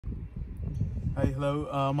Hi,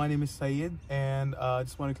 hello. My name is Syed, and I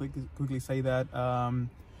just want to quickly say that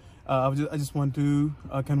I just want to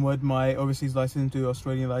convert my overseas license to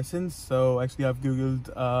Australian license. So actually, I've googled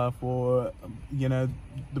for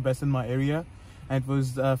the best in my area, and it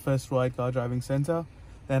was First Right Car Driving Center.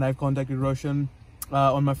 Then I've contacted Roshan.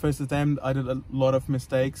 On my first attempt, I did a lot of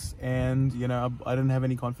mistakes, and I didn't have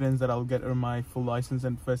any confidence that I'll get my full license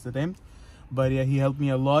in first attempt. But yeah, he helped me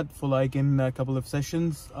a lot for in a couple of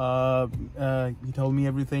sessions. He told me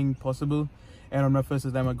everything possible, and on my first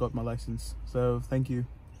attempt I got my license. So thank you.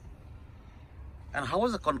 And how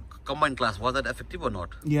was the combined class? Was that effective or not?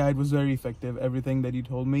 Yeah, it was very effective. Everything that he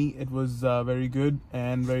told me, it was very good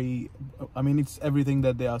and it's everything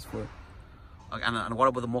that they asked for. Okay, and what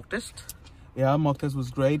about the mock test? Yeah, mock test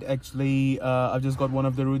was great. Actually, I've just got one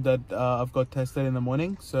of the route that I've got tested in the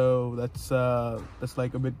morning, so that's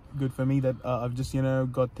like a bit good for me that I've just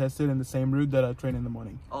got tested in the same route that I trained in the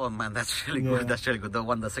morning. Oh man, that's really good. That's really good.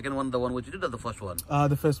 The second one, the one which you did, or the first one?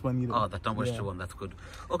 The first one you did. Oh, the number one. That's good.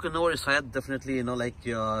 Okay, no worries, Syed. Definitely,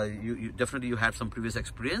 you definitely had some previous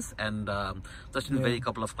experience, and just in a very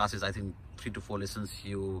couple of classes, I think 3 to 4 lessons,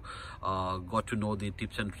 you got to know the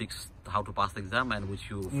tips and tricks how to pass the exam, and which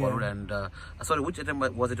you followed. And sorry, which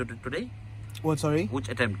attempt was it today? What, sorry? Which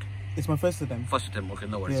attempt? It's my first attempt. First attempt. Okay,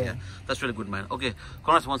 no worries. Yeah, that's really good, man. Okay,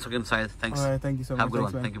 congrats once again, Syed. Thanks. All right, thank you so much. Have a good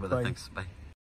one. Man. Thank you, brother. Bye. Thanks. Bye.